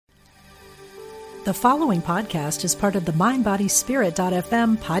The following podcast is part of the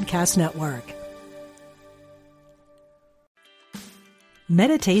MindBodySpirit.fm podcast network.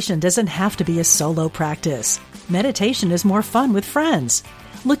 Meditation doesn't have to be a solo practice. Meditation is more fun with friends.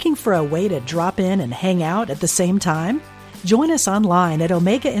 Looking for a way to drop in and hang out at the same time? Join us online at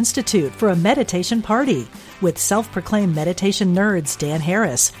Omega Institute for a meditation party with self-proclaimed meditation nerds Dan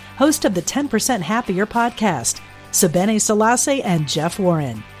Harris, host of the 10% Happier podcast, Sebene Selassie, and Jeff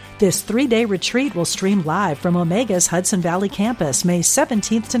Warren. This 3-day retreat will stream live from Omega's Hudson Valley campus May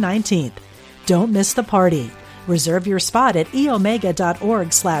 17th to 19th. Don't miss the party. Reserve your spot at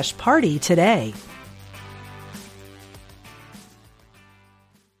eomega.org/party today.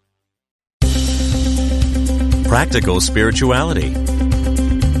 Practical spirituality.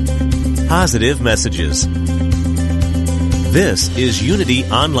 Positive messages. This is Unity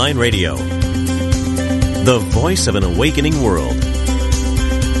Online Radio, the voice of an awakening world.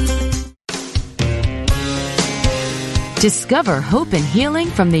 Discover hope and healing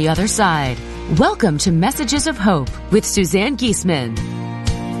from the other side. Welcome to Messages of Hope with Suzanne Giesemann.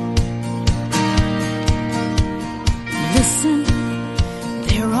 Listen,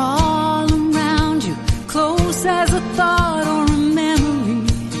 they're all around you, close as a thought or a memory.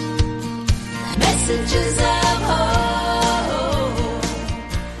 Messages of hope.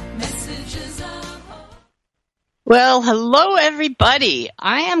 Messages of hope. Well, hello everybody.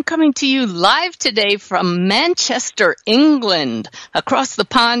 I am coming to you live today from Manchester, England, across the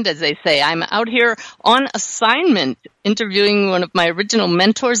pond, as they say. I'm out here on assignment interviewing one of my original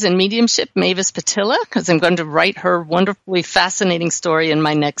mentors in mediumship, Mavis Patilla, because I'm going to write her wonderfully fascinating story in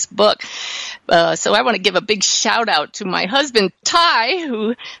my next book. So I want to give a big shout out to my husband, Ty,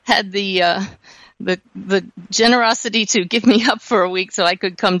 who had the generosity to give me up for a week so I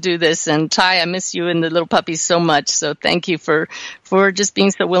could come do this. And Ty, I miss you and the little puppies so much. So thank you for just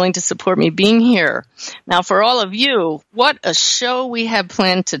being so willing to support me being here. Now, for all of you, what a show we have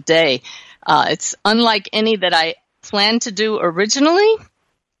planned today. It's unlike any that I planned to do originally.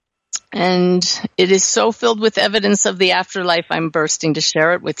 And it is so filled with evidence of the afterlife, I'm bursting to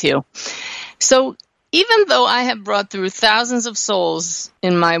share it with you. So even though I have brought through thousands of souls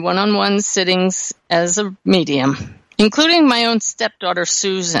in my one-on-one sittings as a medium, including my own stepdaughter,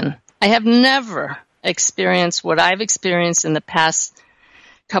 Susan, I have never experienced what I've experienced in the past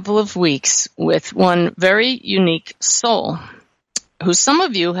couple of weeks with one very unique soul, who some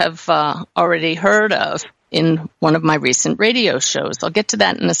of you have already heard of in one of my recent radio shows. I'll get to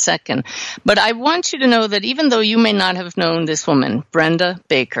that in a second. But I want you to know that even though you may not have known this woman, Brenda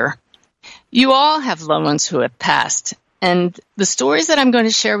Baker, you all have loved ones who have passed, and the stories that I'm going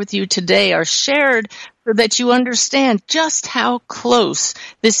to share with you today are shared so that you understand just how close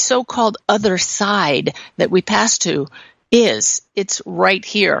this so-called other side that we pass to is. It's right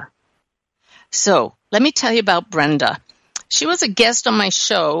here. So let me tell you about Brenda. She was a guest on my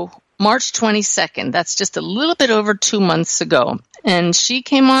show March 22nd. That's just a little bit over 2 months ago. And she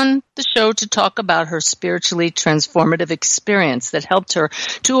came on the show to talk about her spiritually transformative experience that helped her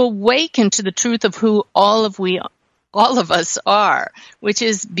to awaken to the truth of who all of us are, which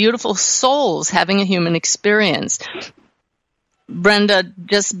is beautiful souls having a human experience. Brenda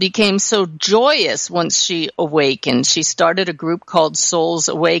just became so joyous once she awakened. She started a group called Souls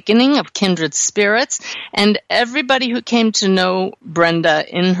Awakening of Kindred Spirits, and everybody who came to know Brenda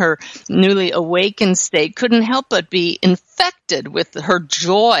in her newly awakened state couldn't help but be infected with her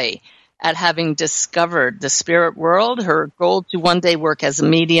joy at having discovered the spirit world, her goal to one day work as a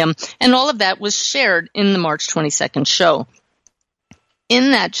medium, and all of that was shared in the March 22nd show.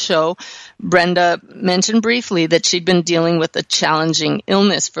 In that show, Brenda mentioned briefly that she'd been dealing with a challenging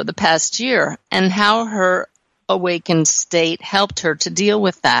illness for the past year and how her awakened state helped her to deal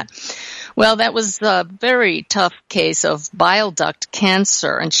with that. Well, that was a very tough case of bile duct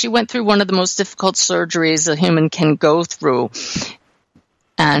cancer, and she went through one of the most difficult surgeries a human can go through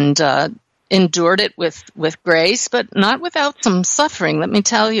and endured it with grace, but not without some suffering, let me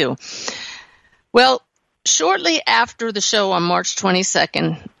tell you. Well, shortly after the show on March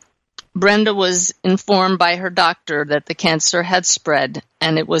 22nd, Brenda was informed by her doctor that the cancer had spread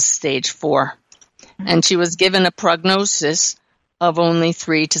and it was stage 4. And she was given a prognosis of only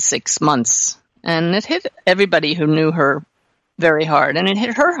 3 to 6 months. And it hit everybody who knew her very hard, and it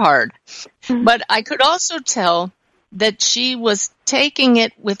hit her hard. But I could also tell that she was taking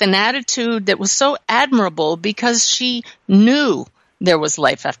it with an attitude that was so admirable because she knew there was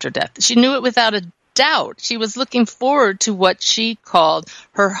life after death. She knew it without a doubt. She was looking forward to what she called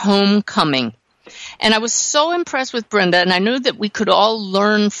her homecoming. And I was so impressed with Brenda, and I knew that we could all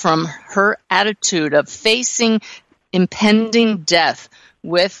learn from her attitude of facing impending death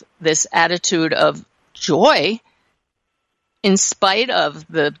with this attitude of joy, in spite of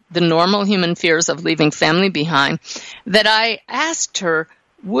the normal human fears of leaving family behind, that I asked her,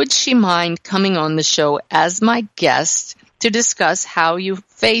 would she mind coming on the show as my guest to discuss how you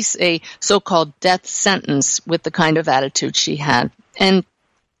face a so-called death sentence with the kind of attitude she had. And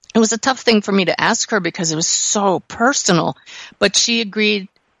it was a tough thing for me to ask her because it was so personal, but she agreed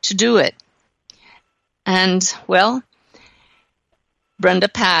to do it. And, well, Brenda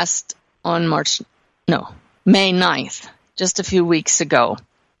passed on May 9th, just a few weeks ago.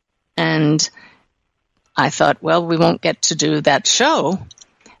 And I thought, well, we won't get to do that show.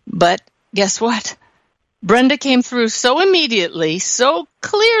 But guess what? Brenda came through so immediately, so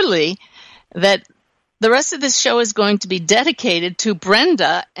clearly, that the rest of this show is going to be dedicated to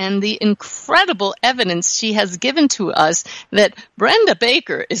Brenda and the incredible evidence she has given to us that Brenda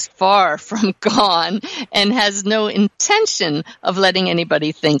Baker is far from gone and has no intention of letting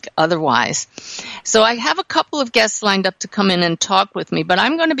anybody think otherwise. So I have a couple of guests lined up to come in and talk with me, but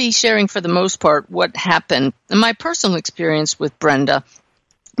I'm going to be sharing for the most part what happened and my personal experience with Brenda.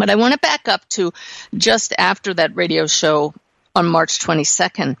 But I want to back up to just after that radio show on March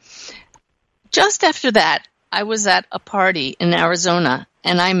 22nd. Just after that, I was at a party in Arizona,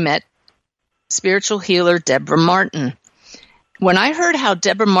 and I met spiritual healer Deborah Martin. When I heard how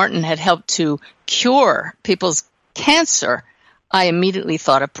Deborah Martin had helped to cure people's cancer, I immediately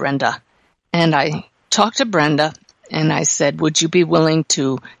thought of Brenda. And I talked to Brenda, and I said, would you be willing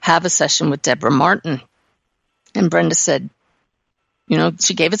to have a session with Deborah Martin? And Brenda said,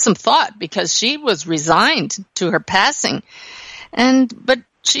 she gave it some thought because she was resigned to her passing. But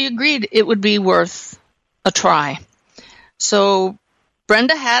she agreed it would be worth a try. So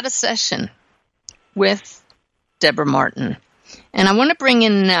Brenda had a session with Deborah Martin. And I want to bring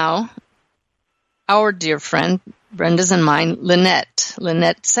in now our dear friend, Brenda's and mine, Lynette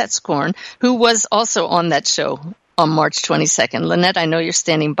Setzkorn, who was also on that show on March 22nd. Lynette, I know you're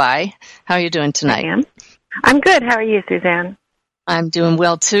standing by. How are you doing tonight? I am. I'm good. How are you, Suzanne? I'm doing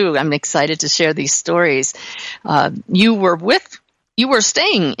well, too. I'm excited to share these stories. You were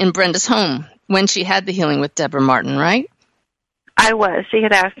staying in Brenda's home when she had the healing with Deborah Martin, right? I was. She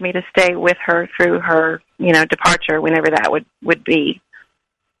had asked me to stay with her through her, departure, whenever that would be.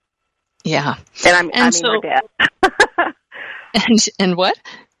 Yeah. And I mean her death. And what?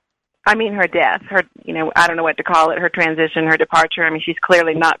 I mean her death. Her, I don't know what to call it, her transition, her departure. I mean, she's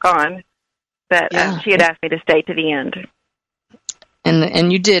clearly not gone. But she had asked me to stay to the end.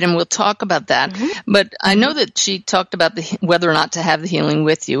 And you did, and we'll talk about that. Mm-hmm. But I know that she talked about whether or not to have the healing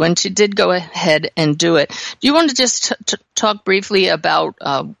with you, and she did go ahead and do it. Do you want to just talk briefly about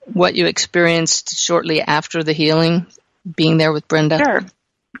what you experienced shortly after the healing, being there with Brenda? Sure.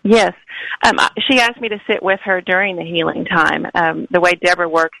 Yes. She asked me to sit with her during the healing time. The way Deborah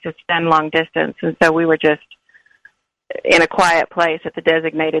works, it's done long distance, and so we were just in a quiet place at the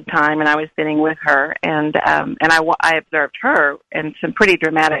designated time, and I was sitting with her, and I observed her, and some pretty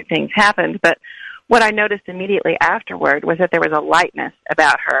dramatic things happened. But what I noticed immediately afterward was that there was a lightness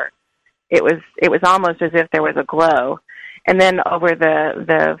about her. It was almost as if there was a glow. And then over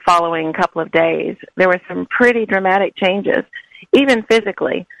the following couple of days, there were some pretty dramatic changes, even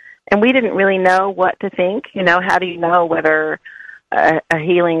physically. And we didn't really know what to think. How do you know whether a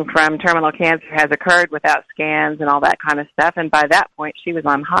healing from terminal cancer has occurred without scans and all that kind of stuff? And by that point, she was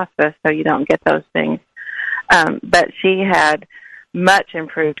on hospice, so you don't get those things. But she had much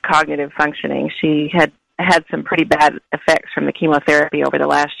improved cognitive functioning. She had some pretty bad effects from the chemotherapy over the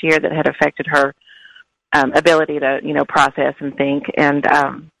last year that had affected her ability to, process and think. And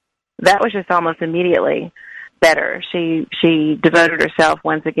that was just almost immediately better. She devoted herself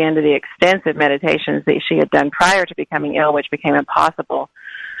once again to the extensive meditations that she had done prior to becoming ill, which became impossible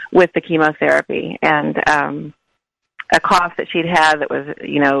with the chemotherapy. And a cough that she'd had that was,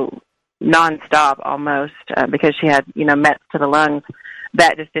 nonstop almost because she had, mets to the lungs,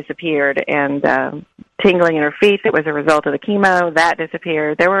 that just disappeared. And tingling in her feet that was a result of the chemo, that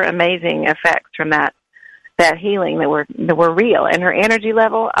disappeared. There were amazing effects from that healing that were real. And her energy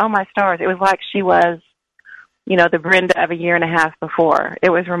level, oh my stars, it was like she was the Brenda of a year and a half before. It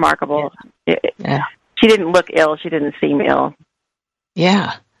was remarkable. Yeah. She didn't look ill. She didn't seem ill.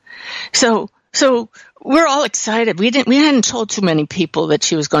 Yeah. So we're all excited. We hadn't told too many people that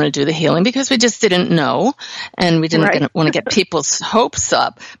she was going to do the healing because we just didn't know, and we didn't want to get people's hopes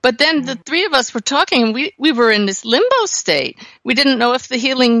up. But then the three of us were talking, and we were in this limbo state. We didn't know if the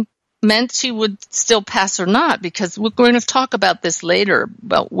healing meant she would still pass or not, because we're going to talk about this later,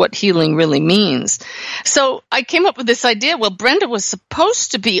 about what healing really means. So I came up with this idea. Well, Brenda was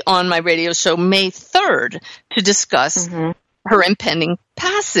supposed to be on my radio show May 3rd to discuss her impending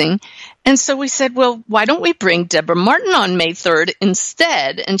passing. And so we said, well, why don't we bring Deborah Martin on May 3rd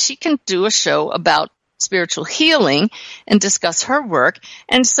instead, and she can do a show about spiritual healing and discuss her work.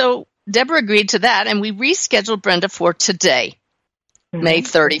 And so Deborah agreed to that, and we rescheduled Brenda for today, May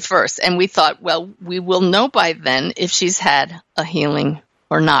 31st. And we thought, well, we will know by then if she's had a healing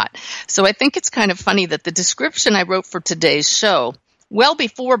or not. So I think it's kind of funny that the description I wrote for today's show, well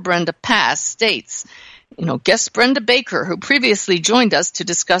before Brenda passed, states, guest Brenda Baker, who previously joined us to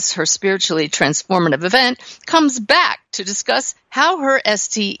discuss her spiritually transformative event, comes back to discuss how her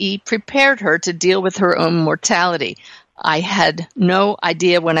STE prepared her to deal with her own mortality. I had no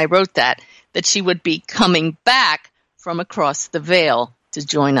idea when I wrote that she would be coming back from across the veil to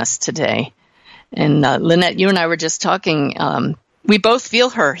join us today. And Lynette, you and I were just talking. We both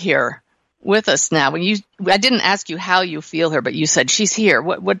feel her here with us now. I didn't ask you how you feel her, but you said she's here.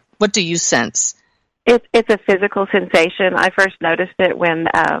 What do you sense? It's a physical sensation. I first noticed it when,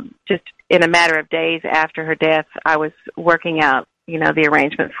 just in a matter of days after her death, I was working out, the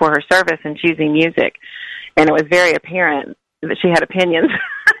arrangements for her service and choosing music, and it was very apparent that she had opinions.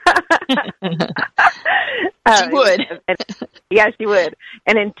 She would. Yeah, she would.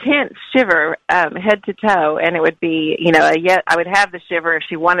 An intense shiver, head to toe, and it would be, I would have the shiver if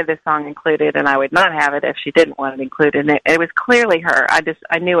she wanted the song included, and I would not have it if she didn't want it included. And it was clearly her.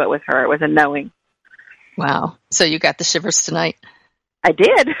 I knew it was her. It was a knowing. Wow. So you got the shivers tonight? I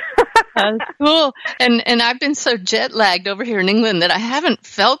did. Cool. And I've been so jet lagged over here in England that I haven't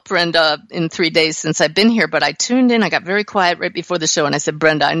felt Brenda in 3 days since I've been here, but I tuned in. I got very quiet right before the show, and I said,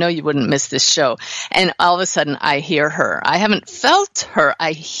 Brenda, I know you wouldn't miss this show. And all of a sudden I hear her. I haven't felt her.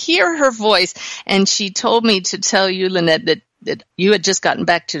 I hear her voice, and she told me to tell you, Lynette, that you had just gotten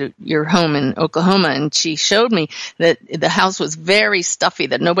back to your home in Oklahoma, and she showed me that the house was very stuffy,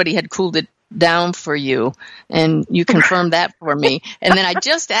 that nobody had cooled it down for you, and you confirmed that for me. And then I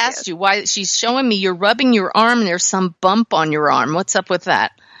just asked you why. She's showing me you're rubbing your arm, and there's some bump on your arm. What's up with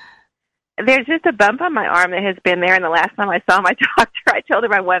that? There's just a bump on my arm that has been there, and the last time I saw my doctor, I told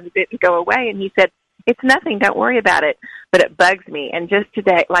him I wanted it to go away, and he said, it's nothing, don't worry about it, but it bugs me. And just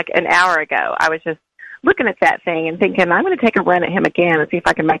today, like an hour ago, I was just looking at that thing and thinking, I'm going to take a run at him again and see if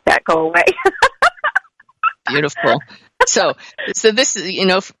I can make that go away. Beautiful. So this is,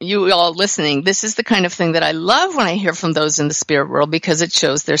 you all listening, this is the kind of thing that I love when I hear from those in the spirit world, because it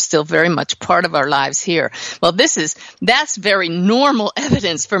shows they're still very much part of our lives here. Well, that's very normal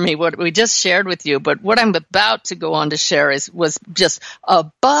evidence for me, what we just shared with you. But what I'm about to go on to share was just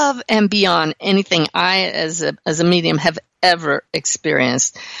above and beyond anything I, as a medium, have ever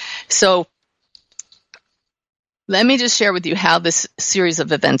experienced. So let me just share with you how this series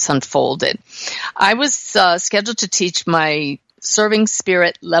of events unfolded. I was scheduled to teach my Serving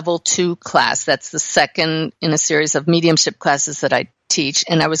Spirit Level 2 class. That's the second in a series of mediumship classes that I teach,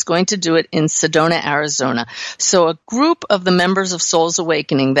 and I was going to do it in Sedona, Arizona. So a group of the members of Souls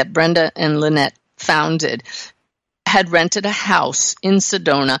Awakening that Brenda and Lynette founded had rented a house in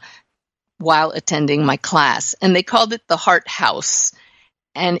Sedona while attending my class, and they called it the Heart House.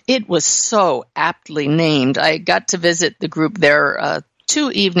 And it was so aptly named. I got to visit the group there 2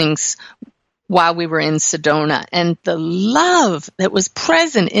 evenings while we were in Sedona, and the love that was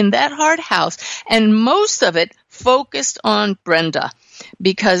present in that Heart House, and most of it focused on Brenda,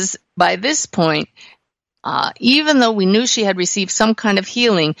 because by this point, even though we knew she had received some kind of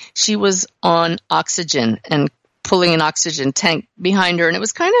healing, she was on oxygen and pulling an oxygen tank behind her, and it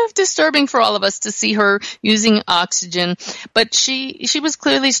was kind of disturbing for all of us to see her using oxygen. But she was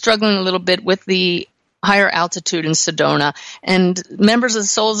clearly struggling a little bit with the higher altitude in Sedona, and members of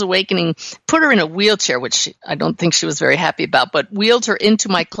Souls Awakening put her in a wheelchair, which I don't think she was very happy about, but wheeled her into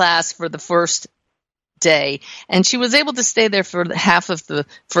my class for the first day, and she was able to stay there for half of the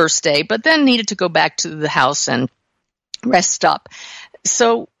first day, but then needed to go back to the house and rest up.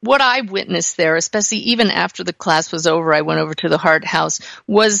 So what I witnessed there, especially even after the class was over, I went over to the Heart House,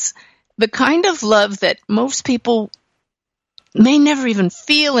 was the kind of love that most people may never even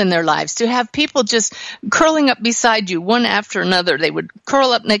feel in their lives, to have people just curling up beside you one after another. They would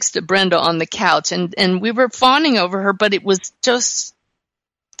curl up next to Brenda on the couch, and we were fawning over her, but it was just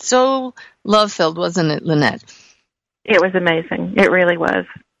so love-filled, wasn't it, Lynette? It was amazing. It really was.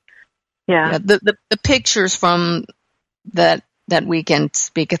 Yeah. The pictures from that weekend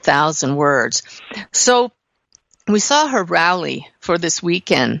speak 1,000 words. So we saw her rally for this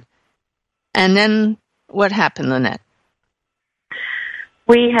weekend. And then what happened, Lynette?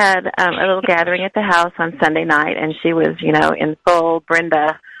 We had a little gathering at the house on Sunday night, and she was, in full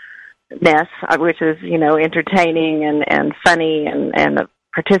Brenda-ness, which is, entertaining and funny and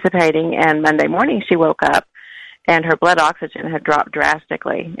participating. And Monday morning she woke up, and her blood oxygen had dropped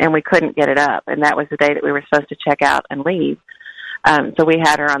drastically, and we couldn't get it up. And that was the day that we were supposed to check out and leave. So we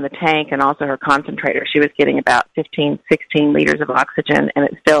had her on the tank and also her concentrator. She was getting about 15, 16 liters of oxygen, and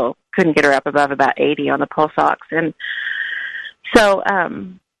it still couldn't get her up above about 80 on the pulse ox. And so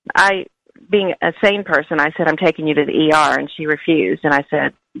I, being a sane person, I said, I'm taking you to the ER, and she refused. And I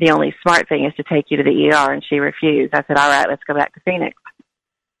said, the only smart thing is to take you to the ER, and she refused. I said, all right, let's go back to Phoenix.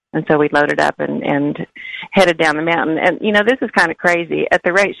 And so we loaded up and headed down the mountain. And, you know, this is kind of crazy. At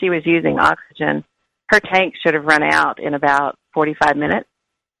the rate she was using oxygen, her tank should have run out in about 45 minutes.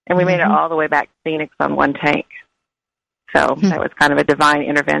 And we made it all the way back to Phoenix on one tank. So that was kind of a divine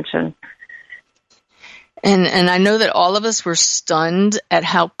intervention. And I know that all of us were stunned at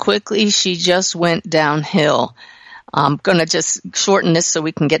how quickly she just went downhill. I'm going to just shorten this so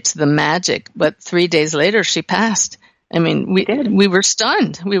we can get to the magic. But 3 days later, she passed. I mean, we were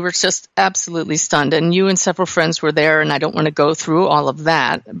stunned. We were just absolutely stunned. And you and several friends were there, and I don't want to go through all of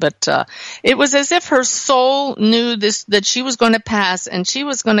that. But it was as if her soul knew that she was going to pass, and she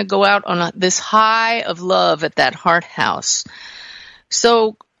was going to go out on this high of love at that Heart House.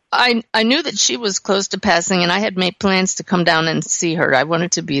 So I knew that she was close to passing, and I had made plans to come down and see her. I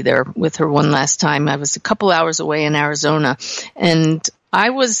wanted to be there with her one last time. I was a couple hours away in Arizona, and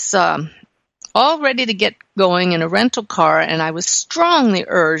I was all ready to get going in a rental car, and I was strongly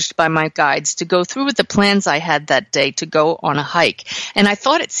urged by my guides to go through with the plans I had that day to go on a hike. And I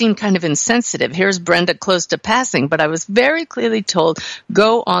thought it seemed kind of insensitive. Here's Brenda close to passing, but I was very clearly told,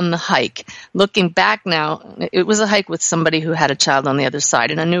 go on the hike. Looking back now, it was a hike with somebody who had a child on the other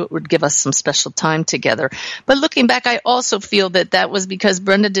side, and I knew it would give us some special time together. But looking back, I also feel that was because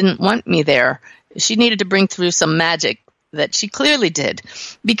Brenda didn't want me there. She needed to bring through some magic that she clearly did,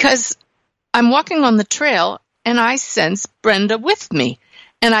 because I'm walking on the trail, and I sense Brenda with me.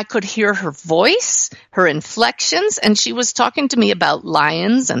 And I could hear her voice, her inflections, and she was talking to me about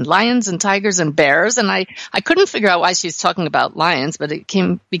lions and tigers and bears. And I couldn't figure out why she was talking about lions, but it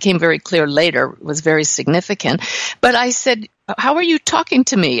became very clear later. It was very significant. But I said, how are you talking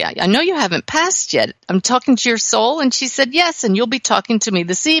to me? I know you haven't passed yet. I'm talking to your soul. And she said, yes, and you'll be talking to me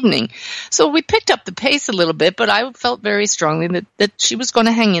this evening. So we picked up the pace a little bit, but I felt very strongly that she was going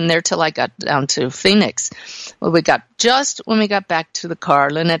to hang in there till I got down to Phoenix. Well, just when we got back to the car,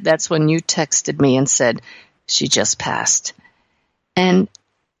 Lynette, that's when you texted me and said, she just passed. And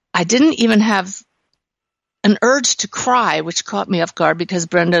I didn't even have an urge to cry, which caught me off guard because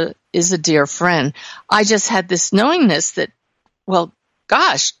Brenda is a dear friend. I just had this knowingness that, well,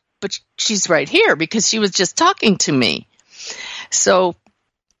 gosh, but she's right here because she was just talking to me. So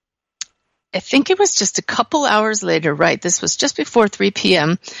I think it was just a couple hours later, right? This was just before 3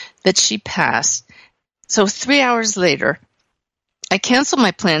 p.m. that she passed. So 3 hours later, I canceled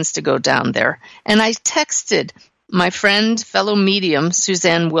my plans to go down there, and I texted my friend, fellow medium,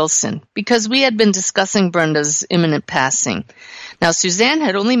 Suzanne Wilson, because we had been discussing Brenda's imminent passing. Now, Suzanne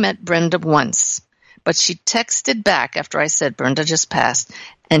had only met Brenda once, but she texted back after I said Brenda just passed,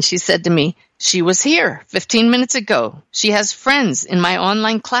 and she said to me, she was here 15 minutes ago. She has friends in my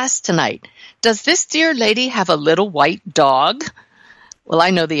online class tonight. Does this dear lady have a little white dog? Well,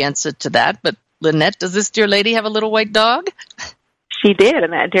 I know the answer to that, but Lynette, does this dear lady have a little white dog? She did,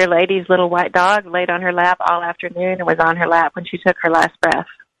 and that dear lady's little white dog laid on her lap all afternoon and was on her lap when she took her last breath.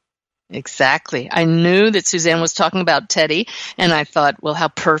 Exactly. I knew that Suzanne was talking about Teddy, and I thought, well, how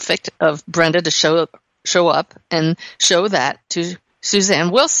perfect of Brenda to show up and show that to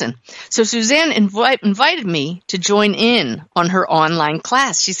Suzanne Wilson. So Suzanne invited me to join in on her online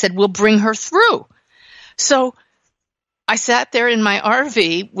class. She said, we'll bring her through. So I sat there in my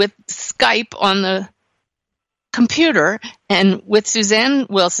RV with Skype on the computer, and with Suzanne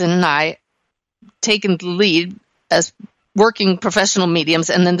Wilson and I taking the lead as working professional mediums,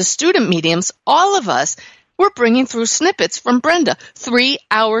 and then the student mediums, all of us were bringing through snippets from Brenda 3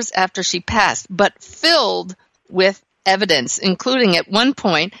 hours after she passed, but filled with evidence, including at one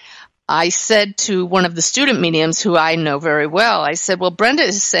point, I said to one of the student mediums who I know very well, I said, well, Brenda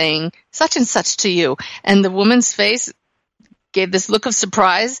is saying such and such to you. And the woman's face gave this look of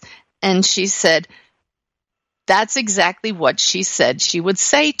surprise, and she said, that's exactly what she said she would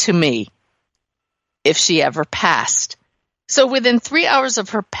say to me if she ever passed. So within 3 hours of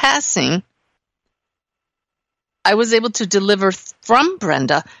her passing, I was able to deliver from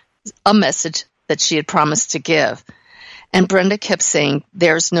Brenda a message that she had promised to give. And Brenda kept saying,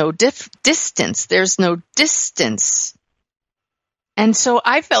 there's no distance. There's no distance. And so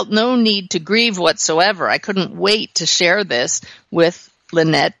I felt no need to grieve whatsoever. I couldn't wait to share this with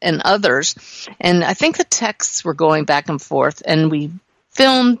Lynette and others. And I think the texts were going back and forth, and we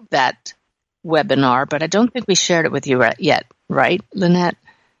filmed that webinar, but I don't think we shared it with you yet, right, Lynette?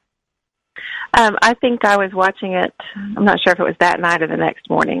 I think I was watching it. I'm not sure if it was that night or the next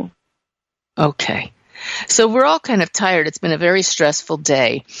morning. Okay. So we're all kind of tired. It's been a very stressful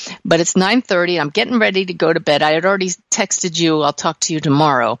day, but it's 9:30. I'm getting ready to go to bed. I had already texted you, I'll talk to you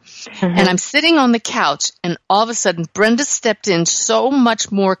tomorrow. Mm-hmm. And I'm sitting on the couch, and all of a sudden, Brenda stepped in so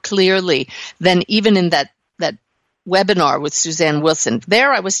much more clearly than even in that webinar with Suzanne Wilson.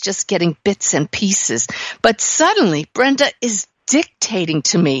 There I was just getting bits and pieces. But suddenly, Brenda is dictating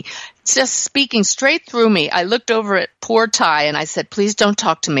to me, just speaking straight through me. I looked over at poor Ty, and I said, please don't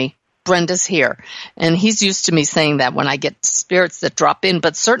talk to me. Brenda's here. And he's used to me saying that when I get spirits that drop in,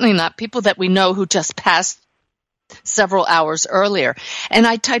 but certainly not people that we know who just passed several hours earlier. And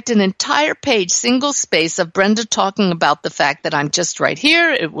I typed an entire page, single space, of Brenda talking about the fact that I'm just right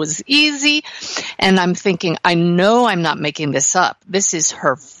here. It was easy. And I'm thinking, I know I'm not making this up. This is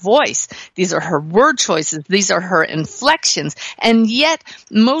her voice. These are her word choices. These are her inflections. And yet,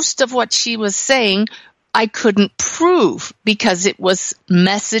 most of what she was saying I couldn't prove because it was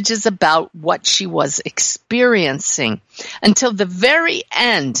messages about what she was experiencing until the very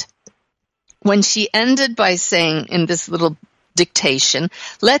end, when she ended by saying in this little dictation,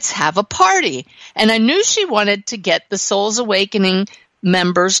 let's have a party. And I knew she wanted to get the Souls Awakening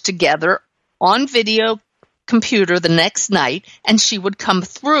members together on video computer the next night, and she would come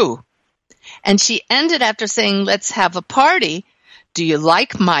through. And she ended after saying, let's have a party. Do you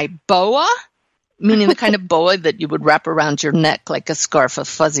like my boa? Meaning the kind of boa that you would wrap around your neck like a scarf, a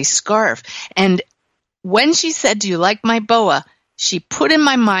fuzzy scarf. And when she said, do you like my boa? She put in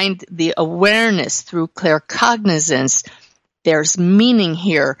my mind the awareness through claircognizance. There's meaning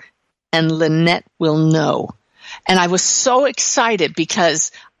here, and Lynette will know. And I was so excited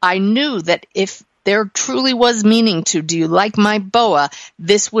because I knew that if there truly was meaning to, do you like my boa,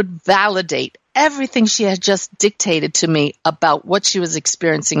 this would validate everything she had just dictated to me about what she was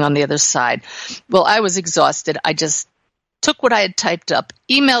experiencing on the other side. Well, I was exhausted. I just took what I had typed up,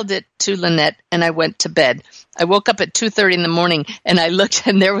 emailed it to Lynette, and I went to bed. I woke up at 2:30 in the morning, and I looked,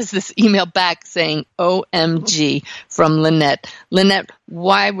 and there was this email back saying, OMG, from Lynette. Lynette,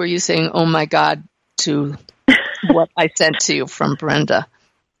 why were you saying, oh, my God, to what I sent to you from Brenda?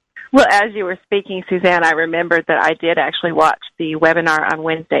 Well, as you were speaking, Suzanne, I remembered that I did actually watch the webinar on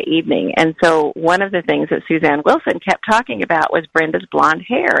Wednesday evening. And so one of the things that Suzanne Wilson kept talking about was Brenda's blonde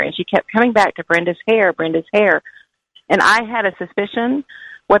hair. And she kept coming back to Brenda's hair. And I had a suspicion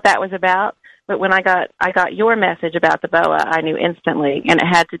what that was about. But when I got your message about the boa, I knew instantly. And it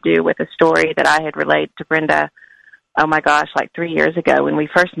had to do with a story that I had relayed to Brenda, oh my gosh, like 3 years ago when we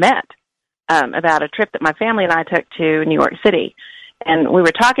first met, about a trip that my family and I took to New York City. And we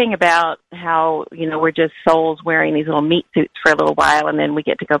were talking about how, we're just souls wearing these little meat suits for a little while, and then we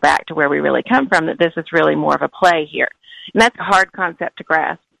get to go back to where we really come from, that this is really more of a play here. And that's a hard concept to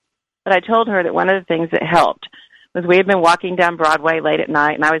grasp. But I told her that one of the things that helped was we had been walking down Broadway late at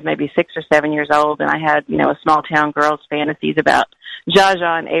night, and I was maybe 6 or 7 years old, and I had, a small-town girl's fantasies about Zsa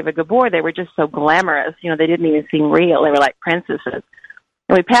Zsa and Ava Gabor. They were just so glamorous. They didn't even seem real. They were like princesses.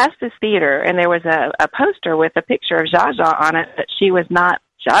 And we passed this theater, and there was a poster with a picture of Zsa Zsa on it, but she was not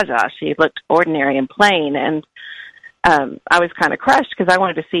Zsa Zsa. She looked ordinary and plain, and I was kind of crushed because I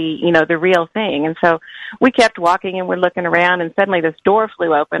wanted to see, the real thing. And so we kept walking, and we're looking around, and suddenly this door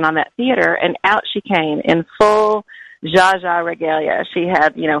flew open on that theater, and out she came in full Zsa Zsa regalia. She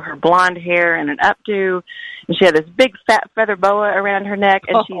had, her blonde hair and an updo, and she had this big fat feather boa around her neck,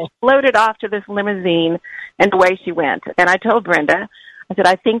 and she floated off to this limousine, and away she went. And I told Brenda, I said,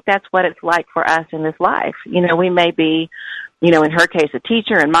 I think that's what it's like for us in this life. We may be, in her case, a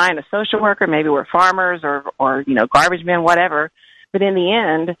teacher, and mine, a social worker. Maybe we're farmers or garbage men, whatever. But in the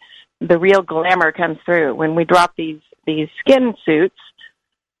end, the real glamour comes through. When we drop these skin suits,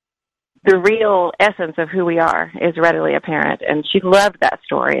 the real essence of who we are is readily apparent. And she loved that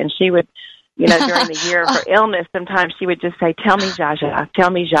story. And she would, during the year of her illness, sometimes she would just say, tell me, Zsa Zsa, tell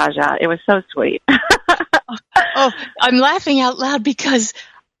me, Zsa Zsa. It was so sweet. Oh, I'm laughing out loud because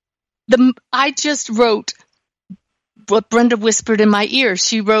I just wrote what Brenda whispered in my ear.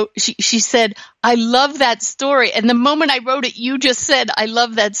 She said, I love that story. And the moment I wrote it, you just said, I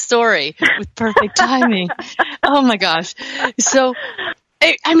love that story, with perfect timing. Oh my gosh. So,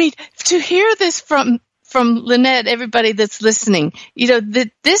 I mean, to hear this from Lynette, everybody that's listening,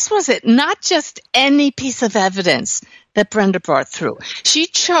 this was it, not just any piece of evidence that Brenda brought through. She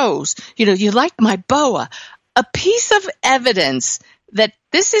chose, you like my boa, a piece of evidence that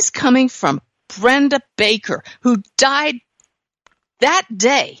this is coming from Brenda Baker, who died that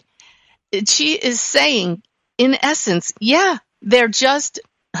day. She is saying, in essence, yeah, they're just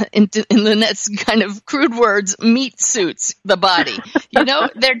in Lynette's kind of crude words, meat suits the body. You know,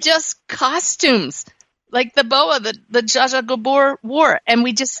 they're just costumes, like the boa that Zsa Zsa Gabor wore. And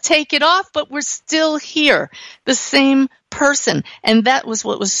we just take it off, but we're still here, the same person. And that was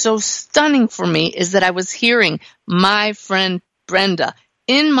what was so stunning for me, is that I was hearing my friend Brenda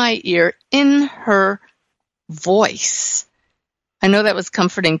in my ear, in her voice. I know that was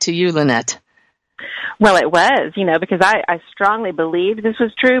comforting to you, Lynette. Well, it was, you know, because I strongly believed this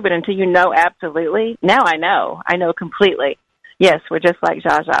was true, but until you know absolutely, now I know. I know completely. Yes, we're just like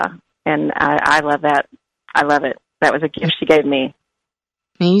Zsa Zsa, and I love that. I love it. That was a gift she gave me.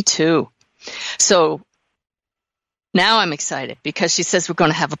 Me too. So now I'm excited because she says we're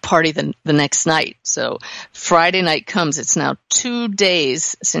going to have a party the next night. So Friday night comes. It's now 2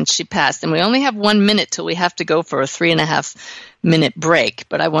 days since she passed, and we only have 1 minute till we have to go for a 3.5-minute break.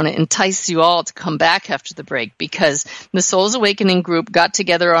 But I want to entice you all to come back after the break, because the Souls Awakening group got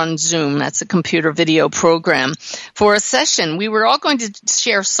together on Zoom. That's a computer video program for a session. We were all going to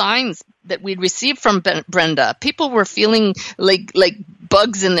share signs that we'd received from Brenda. People were feeling like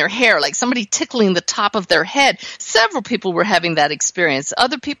bugs in their hair, like somebody tickling the top of their head. Several people were having that experience.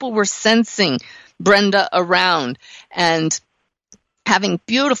 Other people were sensing Brenda around and having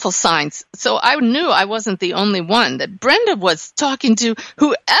beautiful signs. So I knew I wasn't the only one, that Brenda was talking to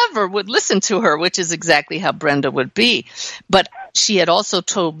whoever would listen to her, which is exactly how Brenda would be. But she had also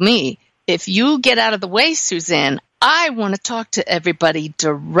told me, if you get out of the way, Suzanne, I want to talk to everybody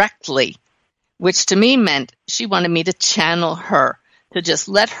directly, which to me meant she wanted me to channel her, to just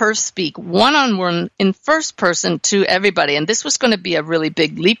let her speak one-on-one in first person to everybody. And this was going to be a really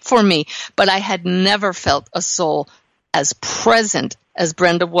big leap for me, but I had never felt a soul as present as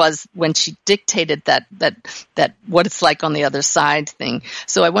Brenda was when she dictated that what it's like on the other side thing.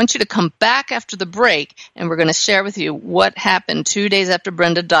 So I want you to come back after the break, and we're going to share with you what happened 2 days after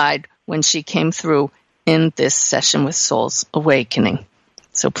Brenda died when she came through in this session with Souls Awakening.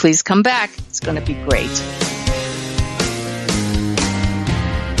 So please come back. It's going to be great.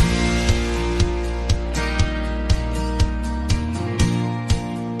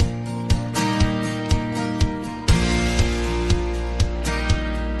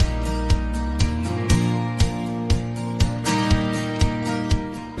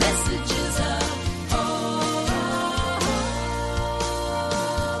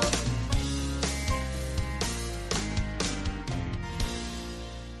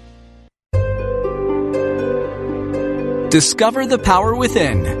 Discover the power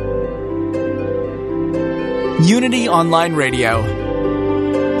within. Unity Online Radio.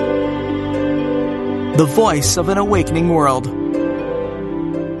 The voice of an awakening world.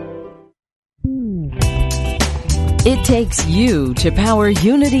 It takes you to power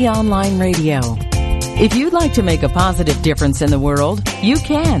Unity Online Radio. If you'd like to make a positive difference in the world, you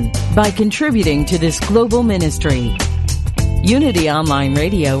can by contributing to this global ministry. Unity Online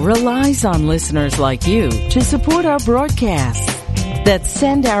Radio relies on listeners like you to support our broadcasts that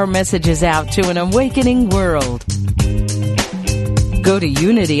send our messages out to an awakening world. Go to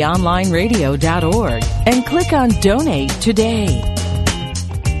unityonlineradio.org and click on Donate today.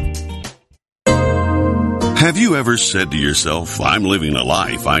 Have you ever said to yourself, I'm living a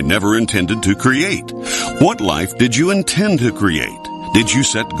life I never intended to create? What life did you intend to create? Did you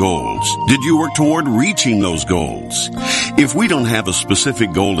set goals? Did you work toward reaching those goals? If we don't have a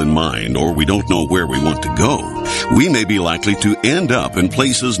specific goal in mind, or we don't know where we want to go, we may be likely to end up in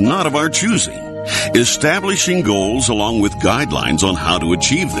places not of our choosing. Establishing goals along with guidelines on how to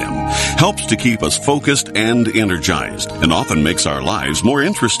achieve them helps to keep us focused and energized, and often makes our lives more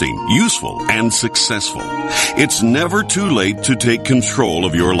interesting, useful, and successful. It's never too late to take control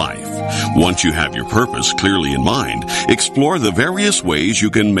of your life. Once you have your purpose clearly in mind, explore the various ways you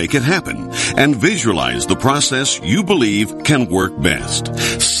can make it happen and visualize the process you believe can work best.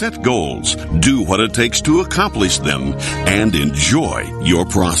 Set goals, do what it takes to accomplish them, and enjoy your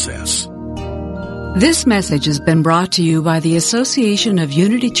process. This message has been brought to you by the Association of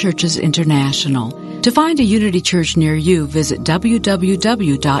Unity Churches International. To find a Unity Church near you, visit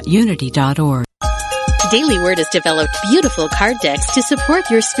www.unity.org. Daily Word has developed beautiful card decks to support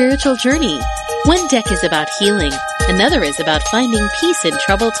your spiritual journey. One deck is about healing, another is about finding peace in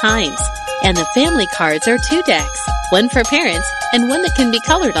troubled times. And the family cards are 2 decks, one for parents and one that can be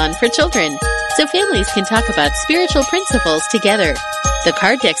colored on for children, so families can talk about spiritual principles together. The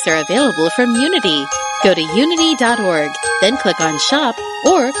card decks are available from Unity. Go to unity.org, then click on Shop,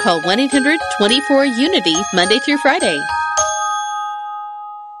 or call 1-800-24-UNITY Monday through Friday.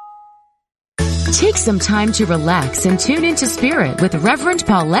 Take some time to relax and tune into Spirit with Reverend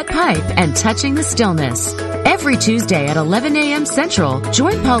Paulette Pipe and Touching the Stillness. Every Every Tuesday at 11 a.m. Central,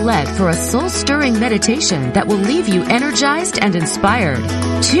 join Paulette for a soul-stirring meditation that will leave you energized and inspired.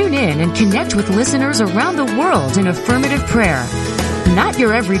 Tune in and connect with listeners around the world in affirmative prayer. Not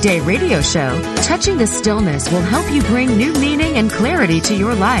your everyday radio show, Touching the Stillness will help you bring new meaning and clarity to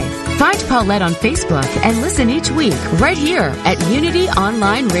your life. Find Paulette on Facebook and listen each week right here at Unity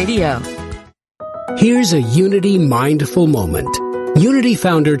Online Radio. Here's a Unity mindful moment. Unity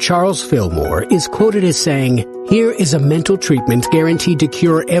founder Charles Fillmore is quoted as saying, "Here is a mental treatment guaranteed to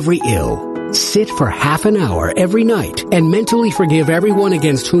cure every ill. Sit for half an hour every night and mentally forgive everyone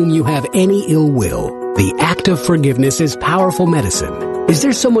against whom you have any ill will. The act of forgiveness is powerful medicine. Is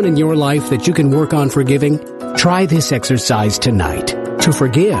there someone in your life that you can work on forgiving? Try this exercise tonight. To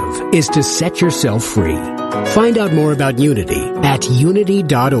forgive is to set yourself free." Find out more about Unity at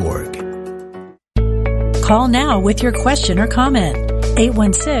unity.org. Call now with your question or comment.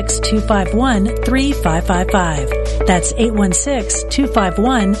 816-251-3555. That's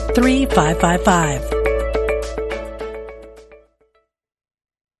 816-251-3555.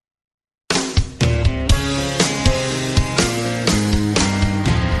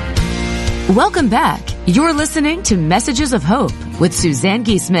 Welcome back. You're listening to Messages of Hope with Suzanne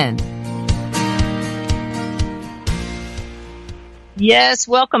Giesemann. Yes,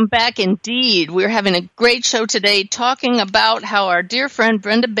 welcome back indeed. We're having a great show today talking about how our dear friend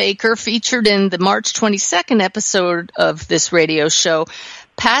Brenda Baker, featured in the March 22nd episode of this radio show,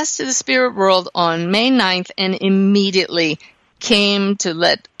 passed to the spirit world on May 9th and immediately came to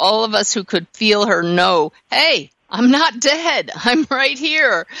let all of us who could feel her know, hey, I'm not dead. I'm right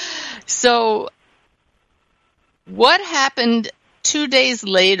here. So what happened 2 days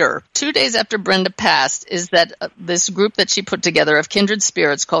later, 2 days after Brenda passed, is that this group that she put together of kindred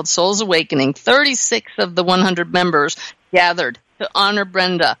spirits called Souls Awakening, 36 of the 100 members gathered to honor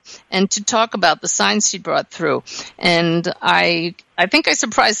Brenda and to talk about the signs she brought through. And I think I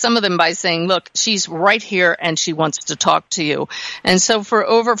surprised some of them by saying, look, she's right here and she wants to talk to you. And so for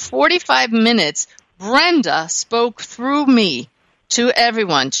over 45 minutes, Brenda spoke through me to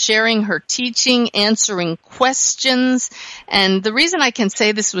everyone, sharing her teaching, answering questions. And the reason I can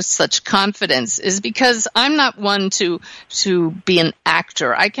say this with such confidence is because I'm not one to be an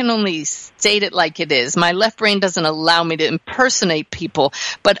actor. I can only state it like it is. My left brain doesn't allow me to impersonate people,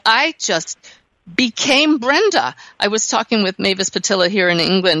 but I just became Brenda. I was talking with Mavis Patilla here in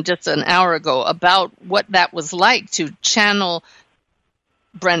England just an hour ago about what that was like to channel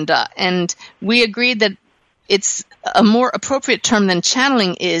Brenda. And we agreed that it's a more appropriate term than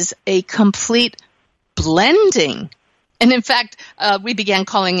channeling is a complete blending. And in fact, we began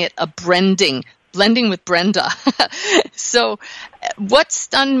calling it a blending with Brenda. So what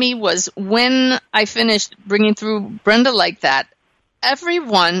stunned me was when I finished bringing through Brenda like that,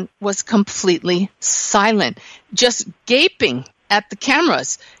 everyone was completely silent, just gaping at the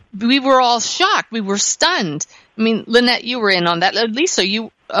cameras. We were all shocked. We were stunned. I mean, Lynette, you were in on that. Lisa,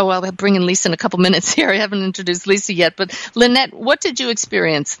 I'll bring in Lisa in a couple minutes here. I haven't introduced Lisa yet. But Lynette, what did you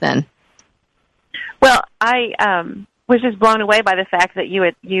experience then? Well, I was just blown away by the fact that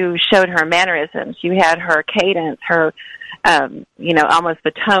you showed her mannerisms. You had her cadence, her, almost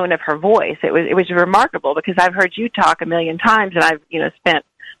the tone of her voice. It was remarkable because I've heard you talk a million times, and I've, spent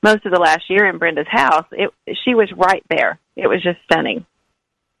most of the last year in Brenda's house. She was right there. It was just stunning.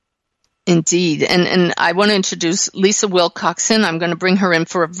 Indeed. And I want to introduce Lisa Wilcoxon. I'm going to bring her in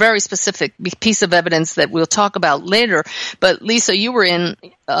for a very specific piece of evidence that we'll talk about later. But Lisa, you were in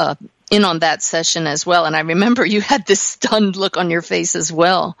on that session as well. And I remember you had this stunned look on your face as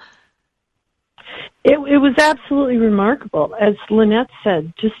well. It was absolutely remarkable. As Lynette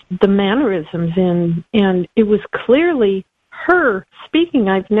said, just the mannerisms and it was clearly her speaking.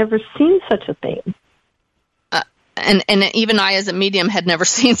 I've never seen such a thing. And even I, as a medium, had never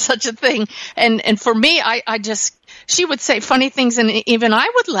seen such a thing. And for me, she would say funny things, and even I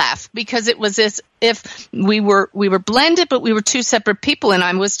would laugh because it was as if we were blended, but we were two separate people, and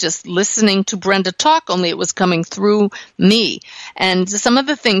I was just listening to Brenda talk, only it was coming through me. And some of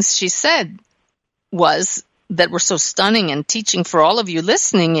the things she said that were so stunning and teaching for all of you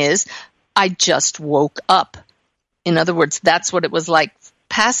listening is, I just woke up. In other words, that's what it was like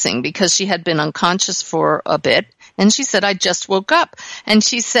passing, because she had been unconscious for a bit. And she said, I just woke up. And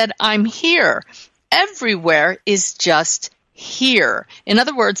she said, I'm here. Everywhere is just here. In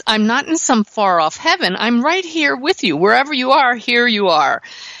other words, I'm not in some far off heaven. I'm right here with you. Wherever you are, here you are.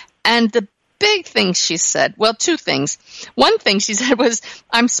 And the big thing she said, well, two things. One thing she said was,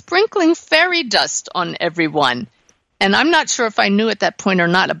 I'm sprinkling fairy dust on everyone. And I'm not sure if I knew at that point or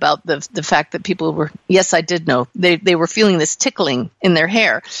not about the fact that people were, yes, I did know, they were feeling this tickling in their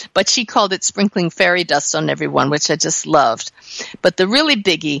hair. But she called it sprinkling fairy dust on everyone, which I just loved. But the really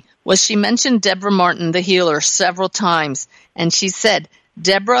biggie was she mentioned Deborah Martin, the healer, several times. And she said,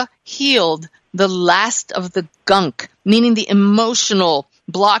 Deborah healed the last of the gunk, meaning the emotional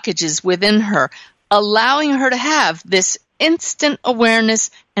blockages within her, allowing her to have this instant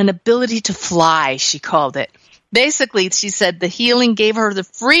awareness and ability to fly, she called it. Basically, she said the healing gave her the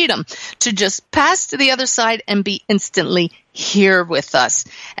freedom to just pass to the other side and be instantly here with us.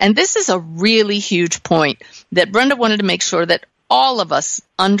 And this is a really huge point that Brenda wanted to make sure that all of us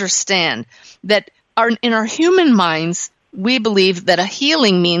understand, that in our human minds, we believe that a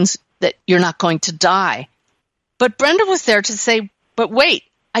healing means that you're not going to die. But Brenda was there to say, but wait,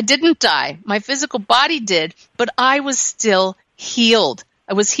 I didn't die. My physical body did, but I was still healed.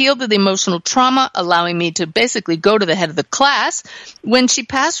 I was healed of the emotional trauma, allowing me to basically go to the head of the class when she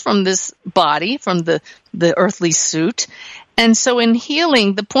passed from this body, from the earthly suit. And so in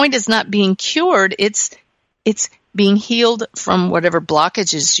healing, the point is not being cured, it's being healed from whatever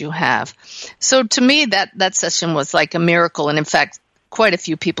blockages you have. So to me, that session was like a miracle. And in fact, quite a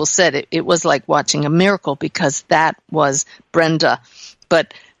few people said it was like watching a miracle, because that was Brenda.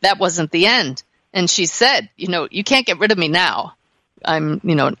 But that wasn't the end. And she said, you can't get rid of me now. I'm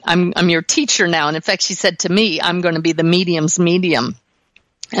your teacher now. And in fact, she said to me, I'm going to be the medium's medium.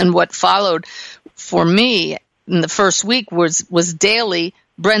 And what followed for me in the first week was daily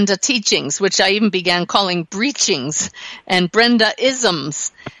Brenda teachings, which I even began calling breachings and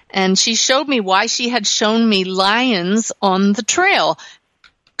Brenda-isms. And she showed me why she had shown me lions on the trail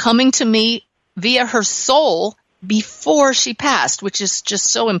coming to me via her soul before she passed, which is just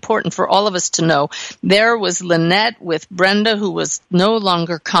so important for all of us to know. There was Lynette with Brenda, who was no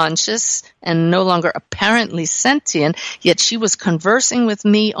longer conscious and no longer apparently sentient, yet she was conversing with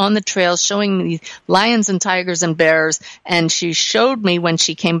me on the trail, showing me lions and tigers and bears, and she showed me when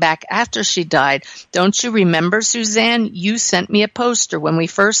she came back after she died, don't you remember, Suzanne, you sent me a poster when we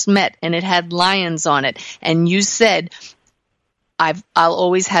first met, and it had lions on it, and you said, I'll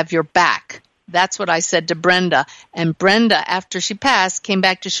always have your back. That's what I said to Brenda. And Brenda, after she passed, came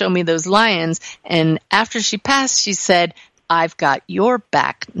back to show me those lions. And after she passed, she said, I've got your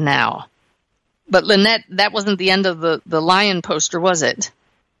back now. But Lynette, that wasn't the end of the lion poster, was it?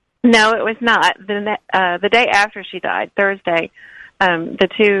 No, it was not. The day after she died, Thursday,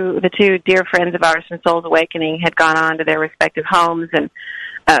 the two dear friends of ours from Souls Awakening had gone on to their respective homes, and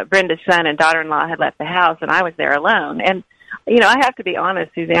Brenda's son and daughter-in-law had left the house, and I was there alone. And, I have to be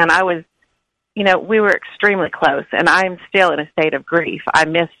honest, Suzanne, we were extremely close, and I'm still in a state of grief. I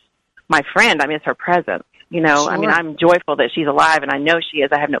miss my friend. I miss her presence. Sure. I mean, I'm joyful that she's alive, and I know she is.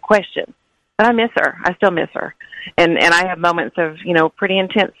 I have no question. But I miss her. I still miss her. And I have moments of, pretty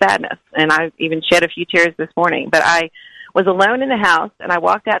intense sadness, and I even shed a few tears this morning. But I was alone in the house, and I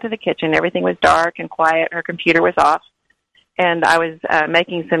walked out to the kitchen. Everything was dark and quiet. Her computer was off, and I was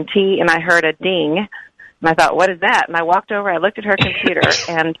making some tea, and I heard a ding, and I thought, what is that? And I walked over. I looked at her computer,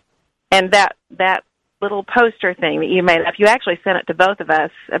 and that little poster thing that you made up, you actually sent it to both of us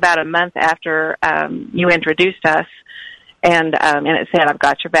about a month after you introduced us, and it said, I've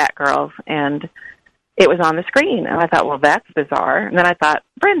got your back, girls, and it was on the screen. And I thought, well, that's bizarre. And then I thought,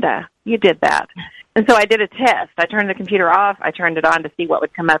 Brenda, you did that. And so I did a test. I turned the computer off. I turned it on to see what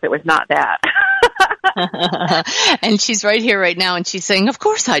would come up. It was not that. And she's right here right now, and she's saying, of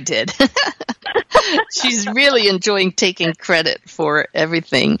course I did. She's really enjoying taking credit for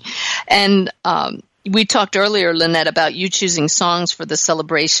everything. And we talked earlier, Lynette, about you choosing songs for the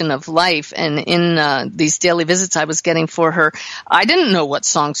celebration of life. And in these daily visits I was getting for her, I didn't know what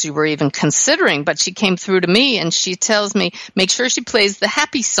songs you were even considering, but she came through to me and she tells me, make sure she plays the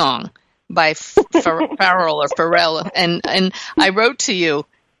happy song by Farrell or Pharrell. And I wrote to you,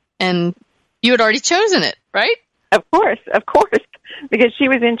 and you had already chosen it, right? Of course, because she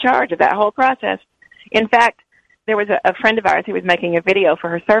was in charge of that whole process. In fact, there was a friend of ours who was making a video for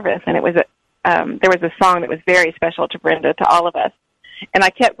her service, and it was there was a song that was very special to Brenda, to all of us. And I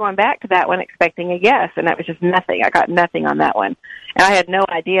kept going back to that one expecting a yes, and that was just nothing. I got nothing on that one. And I had no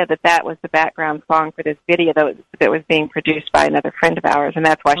idea that was the background song for this video that was being produced by another friend of ours, and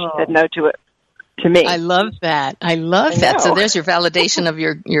that's why she said no to it. To me. I love that. So there's your validation of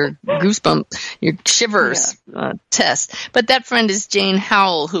your goosebump, your shivers test. But that friend is Jane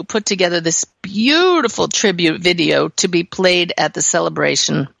Howell, who put together this beautiful tribute video to be played at the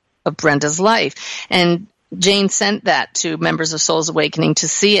celebration of Brenda's life. And Jane sent that to members of Souls Awakening to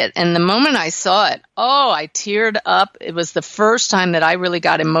see it. And the moment I saw it, I teared up. It was the first time that I really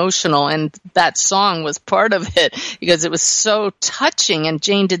got emotional, and that song was part of it because it was so touching, and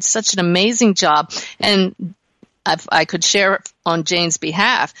Jane did such an amazing job. And if I could share on Jane's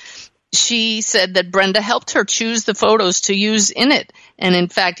behalf, she said that Brenda helped her choose the photos to use in it. And in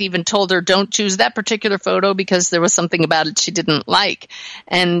fact, even told her, don't choose that particular photo because there was something about it she didn't like.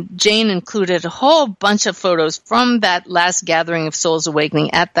 And Jane included a whole bunch of photos from that last gathering of Souls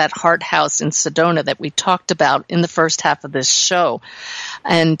Awakening at that Heart House in Sedona that we talked about in the first half of this show.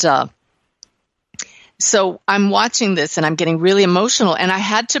 And so I'm watching this and I'm getting really emotional, and I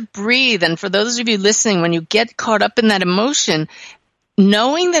had to breathe. And for those of you listening, when you get caught up in that emotion,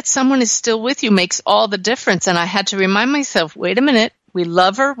 knowing that someone is still with you makes all the difference. And I had to remind myself, wait a minute, we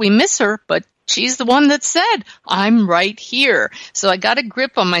love her, we miss her, but she's the one that said, I'm right here. So I got a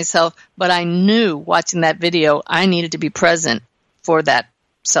grip on myself, but I knew watching that video, I needed to be present for that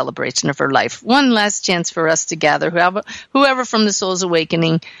celebration of her life. One last chance for us to gather, whoever from the Souls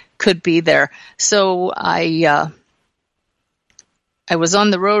Awakening could be there. So I was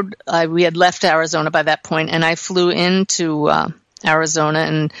on the road. We had left Arizona by that point, and I flew into Arizona,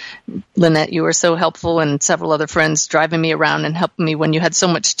 and Lynette, you were so helpful, and several other friends driving me around and helping me when you had so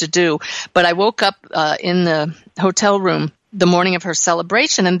much to do. But I woke up in the hotel room the morning of her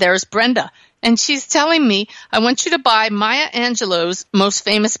celebration, and there's Brenda. And she's telling me, I want you to buy Maya Angelou's most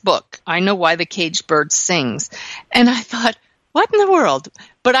famous book, I Know Why the Caged Bird Sings. And I thought, what in the world?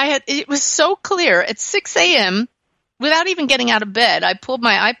 But it was so clear at 6 a.m., without even getting out of bed, I pulled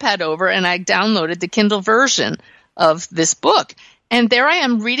my iPad over and I downloaded the Kindle version of this book. And there I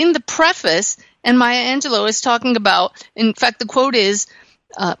am reading the preface, and Maya Angelou is talking about, in fact, the quote is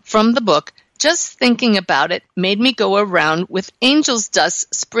from the book, just thinking about it made me go around with angel's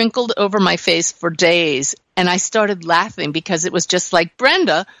dust sprinkled over my face for days. And I started laughing because it was just like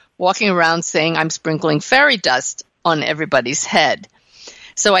Brenda walking around saying, I'm sprinkling fairy dust on everybody's head.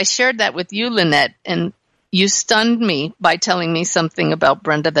 So I shared that with you, Lynette, and you stunned me by telling me something about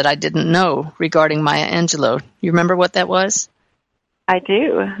Brenda that I didn't know regarding Maya Angelou. You remember what that was? I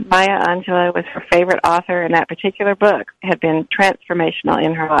do. Maya Angelou was her favorite author, and that particular book had been transformational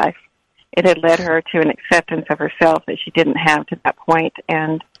in her life. It had led her to an acceptance of herself that she didn't have to that point,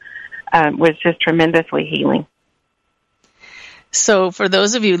 and was just tremendously healing. So for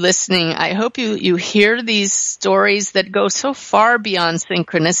those of you listening, I hope you hear these stories that go so far beyond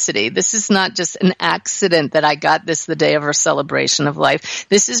synchronicity. This is not just an accident that I got this the day of her celebration of life.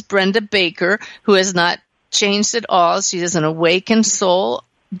 This is Brenda Baker, who has not changed at all. She is an awakened soul,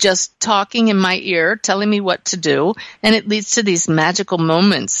 just talking in my ear, telling me what to do, and it leads to these magical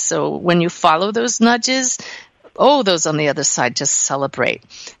moments. So when you follow those nudges, those on the other side just celebrate.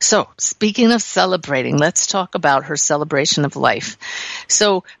 So speaking of celebrating, let's talk about her celebration of life.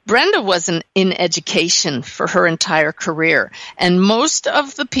 So Brenda was in education for her entire career, and most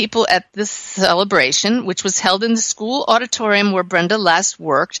of the people at this celebration, which was held in the school auditorium where Brenda last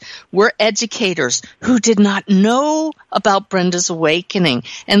worked, were educators who did not know about Brenda's awakening.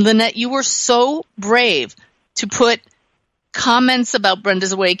 And Lynette, you were so brave to put comments about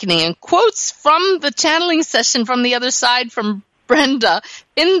Brenda's awakening and quotes from the channeling session from the other side from Brenda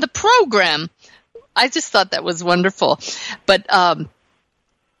in the program. I just thought that was wonderful. But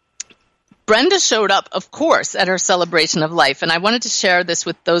Brenda showed up, of course, at her celebration of life. And I wanted to share this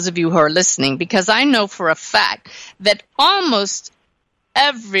with those of you who are listening, because I know for a fact that almost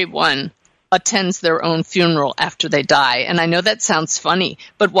everyone attends their own funeral after they die. And I know that sounds funny,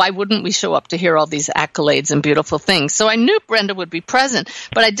 but why wouldn't we show up to hear all these accolades and beautiful things? So I knew Brenda would be present,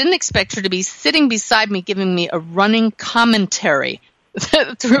 but I didn't expect her to be sitting beside me giving me a running commentary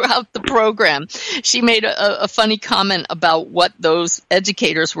throughout the program. She made a funny comment about what those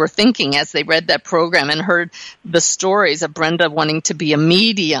educators were thinking as they read that program and heard the stories of Brenda wanting to be a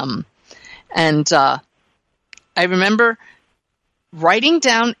medium. And I remember writing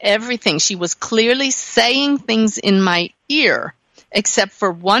down everything. She was clearly saying things in my ear, except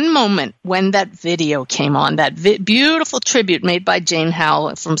for one moment when that video came on, that beautiful tribute made by Jane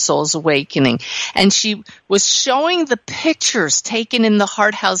Howell from Souls Awakening. And she was showing the pictures taken in the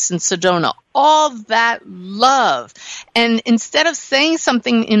Heart House in Sedona, all that love. And instead of saying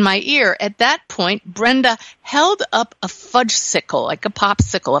something in my ear, at that point, Brenda held up a fudge sickle, like a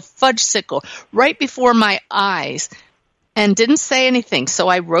popsicle, a fudge sickle, right before my eyes, and didn't say anything. So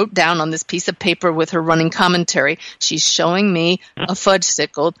I wrote down on this piece of paper with her running commentary, she's showing me a fudge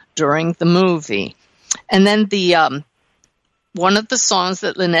sickle during the movie. And then the one of the songs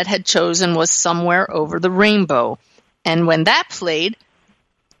that Lynette had chosen was Somewhere Over the Rainbow. And when that played,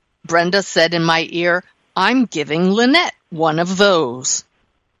 Brenda said in my ear, I'm giving Lynette one of those.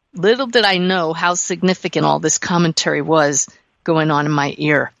 Little did I know how significant all this commentary was going on in my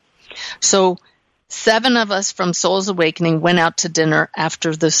ear. So 7 of us from Souls Awakening went out to dinner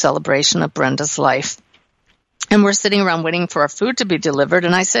after the celebration of Brenda's life. And we're sitting around waiting for our food to be delivered.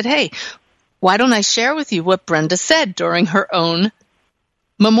 And I said, hey, why don't I share with you what Brenda said during her own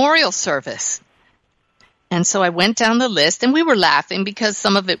memorial service? And so I went down the list, and we were laughing because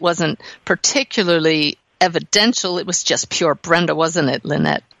some of it wasn't particularly evidential. It was just pure Brenda, wasn't it,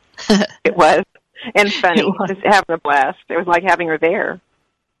 Lynette? It was. And funny. Just having a blast. It was like having her there.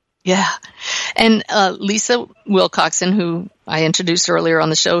 Yeah. And Lisa Wilcoxon, who I introduced earlier on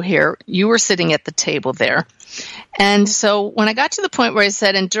the show here, you were sitting at the table there. And so when I got to the point where I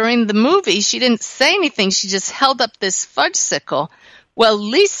said, and during the movie, she didn't say anything, she just held up this fudgesicle. Well,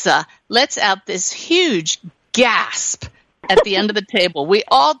 Lisa lets out this huge gasp at the end of the table. We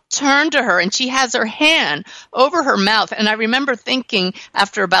all turned to her, and she has her hand over her mouth. And I remember thinking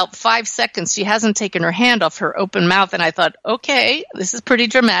after about 5 seconds, she hasn't taken her hand off her open mouth. And I thought, okay, this is pretty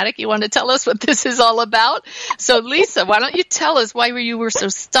dramatic. You want to tell us what this is all about? So, Lisa, why don't you tell us why you were so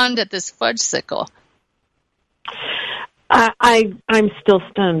stunned at this fudgesicle? I'm still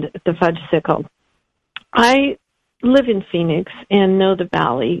stunned at the fudgesicle. I live in Phoenix and know the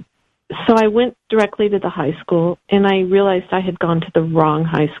Valley. So I went directly to the high school, and I realized I had gone to the wrong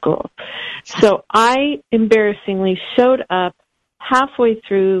high school. So I embarrassingly showed up halfway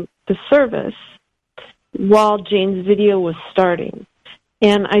through the service while Jane's video was starting.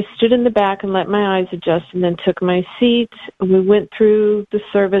 And I stood in the back and let my eyes adjust and then took my seat. We went through the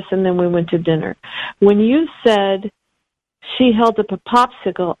service, and then we went to dinner. When you said she held up a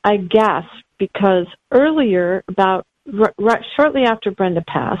popsicle, I gasped because earlier, about shortly after Brenda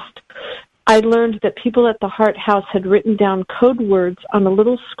passed, I learned that people at the Heart House had written down code words on a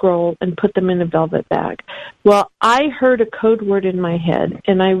little scroll and put them in a velvet bag. Well, I heard a code word in my head,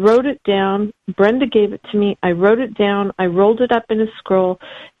 and I wrote it down. Brenda gave it to me. I wrote it down. I rolled it up in a scroll,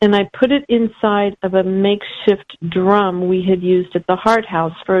 and I put it inside of a makeshift drum we had used at the Heart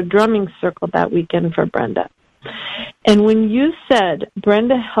House for a drumming circle that weekend for Brenda. And when you said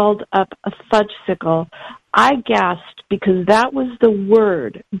Brenda held up a fudgesicle, I gasped because that was the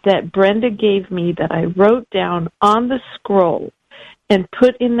word that Brenda gave me that I wrote down on the scroll and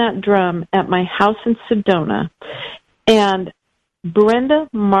put in that drum at my house in Sedona. And Brenda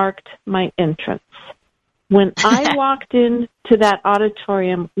marked my entrance. When I walked into that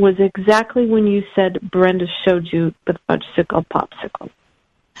auditorium was exactly when you said Brenda showed you the fudgesicle popsicle.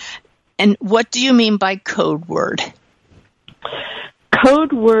 And what do you mean by code word?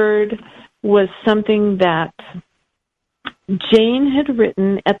 Code word was something that Jane had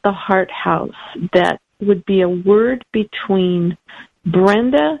written at the Heart House that would be a word between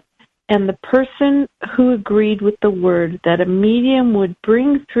Brenda and the person who agreed with the word, that a medium would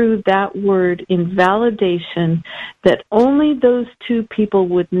bring through that word in validation that only those two people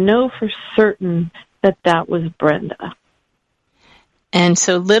would know for certain that that was Brenda. And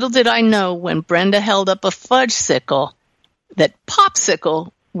so little did I know when Brenda held up a fudgesicle that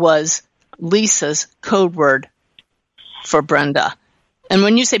popsicle was Lisa's code word for Brenda. And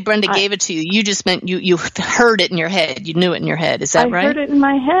when you say Brenda gave it to you, you just meant you heard it in your head. You knew it in your head. Is that right? I heard it in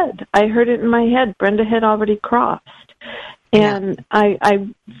my head. Brenda had already crossed. And yeah. I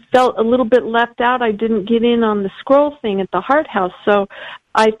felt a little bit left out. I didn't get in on the scroll thing at the Heart House. So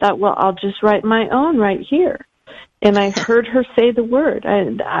I thought, well, I'll just write my own right here. And I heard her say the word.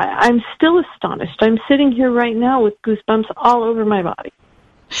 I'm still astonished. I'm sitting here right now with goosebumps all over my body.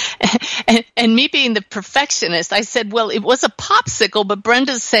 And me being the perfectionist, I said, well, it was a popsicle, but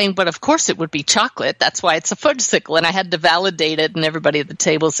Brenda's saying, but of course it would be chocolate. That's why it's a fudgesicle. And I had to validate it, and everybody at the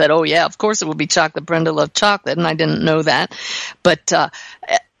table said, oh, yeah, of course it would be chocolate. Brenda loved chocolate, and I didn't know that. But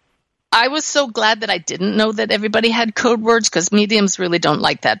I was so glad that I didn't know that everybody had code words, because mediums really don't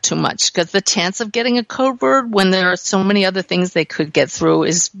like that too much, because the chance of getting a code word when there are so many other things they could get through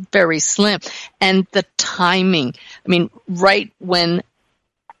is very slim. And the timing, I mean, right when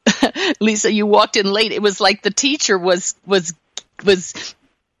Lisa, you walked in late, it was like the teacher was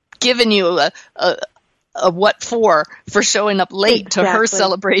giving you a what for showing up late to her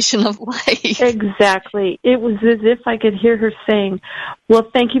celebration of life. Exactly. It was as if I could hear her saying, well,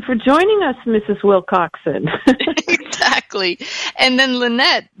 thank you for joining us, Mrs. Wilcoxon. Exactly. And then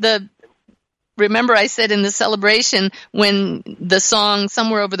Lynette, remember I said in the celebration when the song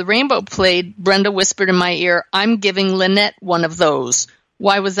Somewhere Over the Rainbow played, Brenda whispered in my ear, I'm giving Lynette one of those.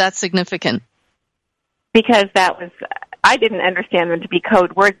 Why was that significant? Because I didn't understand them to be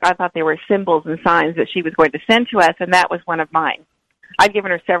code words. I thought they were symbols and signs that she was going to send to us, and that was one of mine. I'd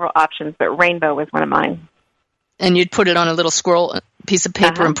given her several options, but rainbow was one of mine. And you'd put it on a little scroll piece of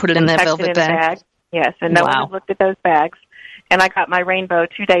paper and put it in that velvet bag? Yes, and no one had looked at those bags. And I got my rainbow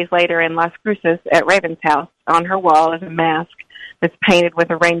 2 days later in Las Cruces at Raven's house on her wall as a mask that's painted with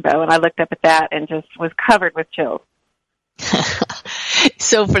a rainbow. And I looked up at that and just was covered with chills.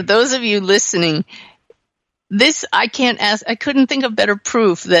 So for those of you listening, I couldn't think of better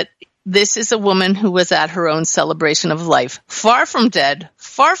proof that this is a woman who was at her own celebration of life, far from dead,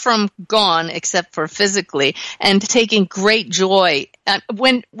 far from gone, except for physically, and taking great joy.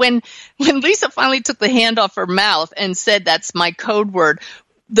 When Lisa finally took the hand off her mouth and said, "That's my code word,"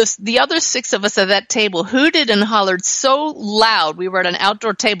 the other 6 of us at that table hooted and hollered so loud, we were at an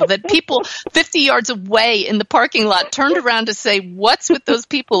outdoor table, that people 50 yards away in the parking lot turned around to say, "What's with those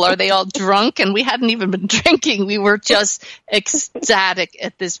people? Are they all drunk?" And we hadn't even been drinking. We were just ecstatic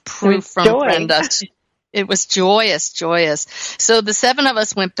at this proof from Brenda. It was joyous. So the 7 of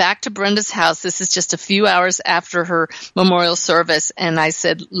us went back to Brenda's house. This is just a few hours after her memorial service. And I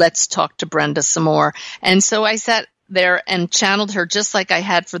said, let's talk to Brenda some more. And so I sat there and channeled her just like I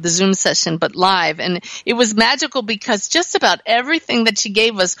had for the Zoom session, but live. And it was magical because just about everything that she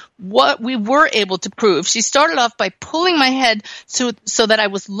gave us, what we were able to prove. She started off by pulling my head so that I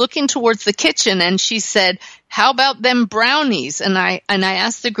was looking towards the kitchen, and she said, "How about them brownies?" And I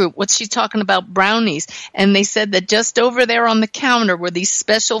asked the group, what's she talking about brownies? And they said that just over there on the counter were these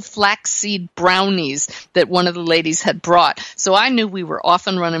special flaxseed brownies that one of the ladies had brought. So I knew we were off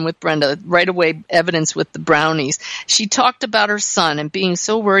and running with Brenda. Right away, evidence with the brownies. She talked about her son and being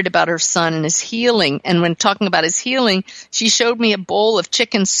so worried about her son and his healing. And when talking about his healing, she showed me a bowl of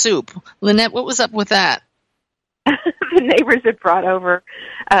chicken soup. Lynette, what was up with that? The neighbors had brought over,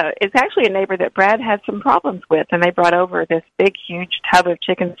 it's actually a neighbor that Brad had some problems with, and they brought over this big, huge tub of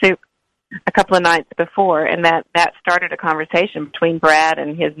chicken soup a couple of nights before, and that started a conversation between Brad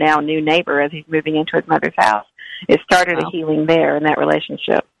and his now new neighbor as he's moving into his mother's house. It started a healing there in that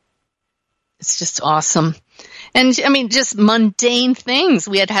relationship. It's just awesome. And I mean, just mundane things.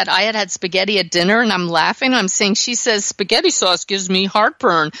 I had spaghetti at dinner, and I'm laughing. I'm saying, she says, spaghetti sauce gives me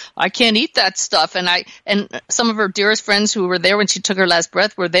heartburn. I can't eat that stuff. And some of her dearest friends who were there when she took her last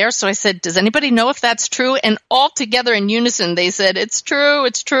breath were there. So I said, does anybody know if that's true? And all together in unison, they said, it's true,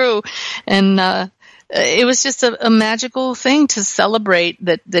 it's true. And, it was just a magical thing to celebrate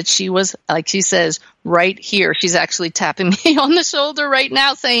that she was, like she says, right here. She's actually tapping me on the shoulder right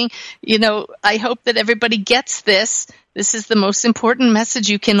now saying, I hope that everybody gets this. This is the most important message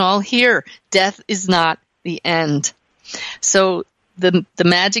you can all hear. Death is not the end. So the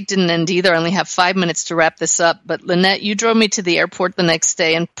magic didn't end either. I only have 5 minutes to wrap this up. But Lynette, you drove me to the airport the next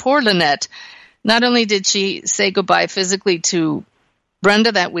day. And poor Lynette, not only did she say goodbye physically to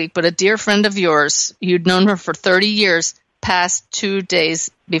Brenda that week, but a dear friend of yours, you'd known her for 30 years, passed 2 days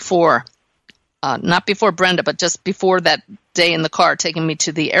before. Not before Brenda, but just before that day in the car taking me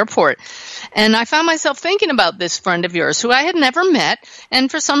to the airport. And I found myself thinking about this friend of yours who I had never met. And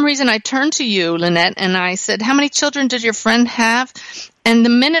for some reason, I turned to you, Lynette, and I said, how many children did your friend have? And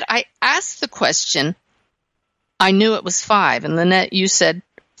the minute I asked the question, I knew it was 5. And Lynette, you said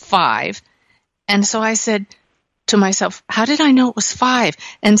 5. And so I said to myself, how did I know it was 5?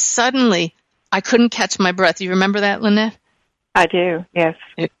 And suddenly I couldn't catch my breath. You remember that, Lynette? I do, yes.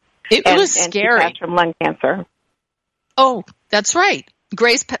 It was scary. And she passed from lung cancer. Oh, that's right.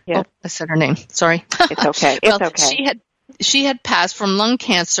 Grace, yes. I said her name. Sorry. It's okay. It's okay. She had passed from lung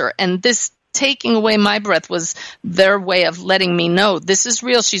cancer, and this taking away my breath was their way of letting me know this is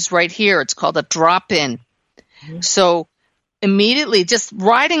real. She's right here. It's called a drop-in. Mm-hmm. So immediately, just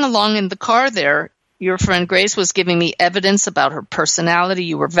riding along in the car there, your friend Grace was giving me evidence about her personality.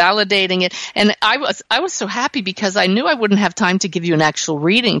 You were validating it. And I was so happy because I knew I wouldn't have time to give you an actual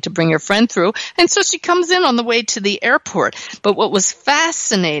reading to bring your friend through. And so she comes in on the way to the airport. But what was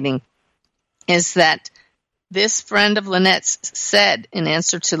fascinating is that this friend of Lynette's said, in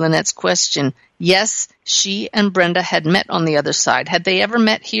answer to Lynette's question, yes, she and Brenda had met on the other side. Had they ever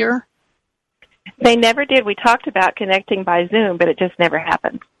met here? They never did. We talked about connecting by Zoom, but it just never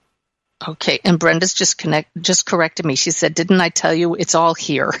happened. Okay, and Brenda's just corrected me. She said, didn't I tell you it's all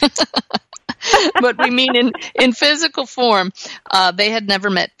here? But we mean in physical form. They had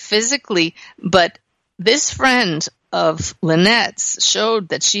never met physically, but this friend of Lynette's showed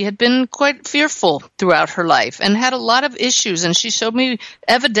that she had been quite fearful throughout her life and had a lot of issues, and she showed me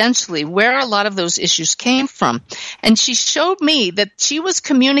evidentially where a lot of those issues came from. And she showed me that she was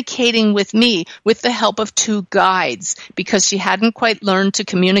communicating with me with the help of 2 guides because she hadn't quite learned to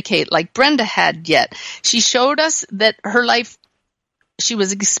communicate like Brenda had yet. She showed us that her life, she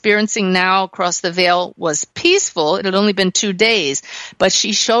was experiencing now across the veil was peaceful. It had only been 2 days, but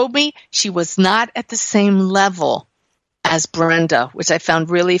she showed me she was not at the same level as Brenda, which I found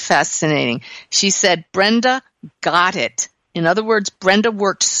really fascinating. She said, Brenda got it. In other words, Brenda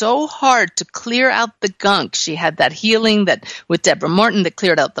worked so hard to clear out the gunk. She had that healing that with Deborah Morton that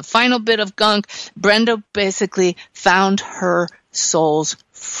cleared out the final bit of gunk. Brenda basically found her soul's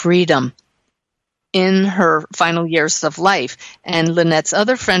freedom in her final years of life. And Lynette's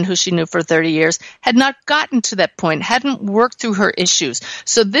other friend, who she knew for 30 years, had not gotten to that point, hadn't worked through her issues.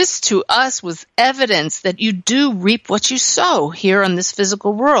 So this to us was evidence that you do reap what you sow here on this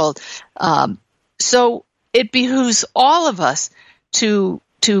physical world. So it behooves all of us to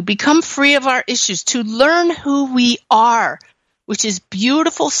become free of our issues, to learn who we are, which is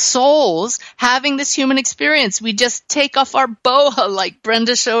beautiful souls having this human experience. We just take off our boa like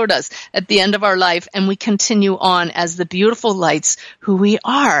Brenda showed us at the end of our life, and we continue on as the beautiful lights who we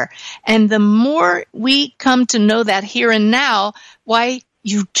are. And the more we come to know that here and now, why,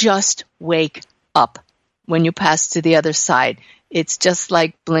 you just wake up when you pass to the other side. It's just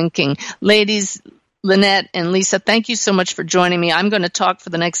like blinking. Ladies, Lynette and Lisa, thank you so much for joining me. I'm going to talk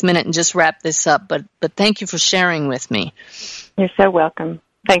for the next minute and just wrap this up, but thank you for sharing with me. You're so welcome.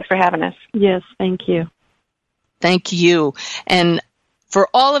 Thanks for having us. Yes, thank you. Thank you. And for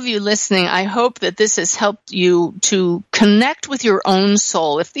all of you listening, I hope that this has helped you to connect with your own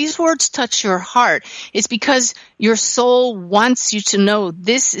soul. If these words touch your heart, it's because your soul wants you to know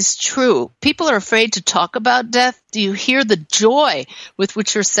this is true. People are afraid to talk about death. Do you hear the joy with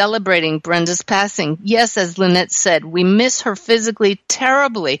which you're celebrating Brenda's passing? Yes, as Lynette said, we miss her physically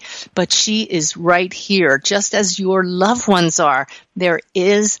terribly, but she is right here, just as your loved ones are. There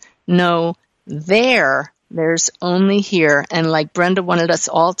is no there. There's only here. And like Brenda wanted us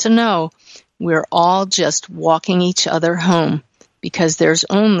all to know, we're all just walking each other home because there's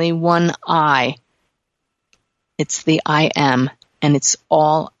only one I. It's the I am, and it's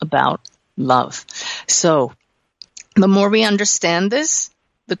all about love. So the more we understand this,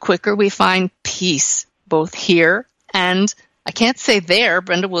 the quicker we find peace, both here and, I can't say there,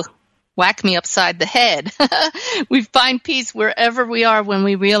 Brenda will whack me upside the head. We find peace wherever we are when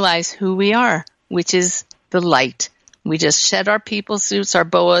we realize who we are, which is the light. We just shed our people suits, our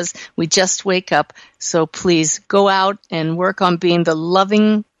boas. We just wake up. So please go out and work on being the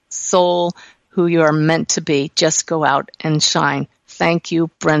loving soul who you are meant to be. Just go out and shine. Thank you,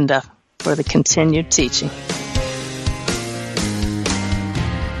 Brenda, for the continued teaching.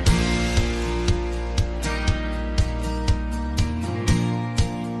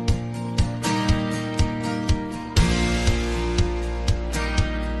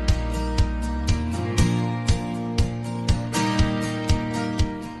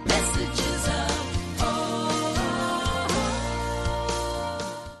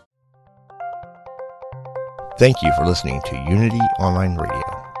 Thank you for listening to Unity Online Radio,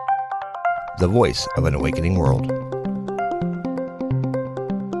 the voice of an awakening world.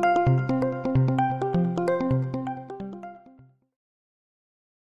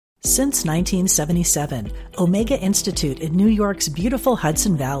 Since 1977, Omega Institute in New York's beautiful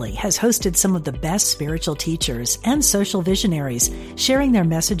Hudson Valley has hosted some of the best spiritual teachers and social visionaries sharing their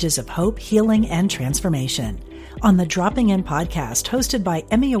messages of hope, healing, and transformation. On the Dropping In podcast, hosted by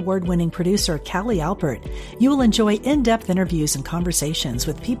Emmy Award-winning producer Callie Alpert, you will enjoy in-depth interviews and conversations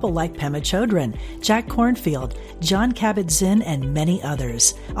with people like Pema Chodron, Jack Kornfield, John Kabat-Zinn, and many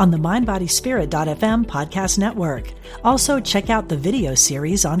others on the MindBodySpirit.fm podcast network. Also, check out the video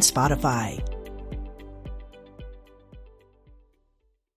series on Spotify.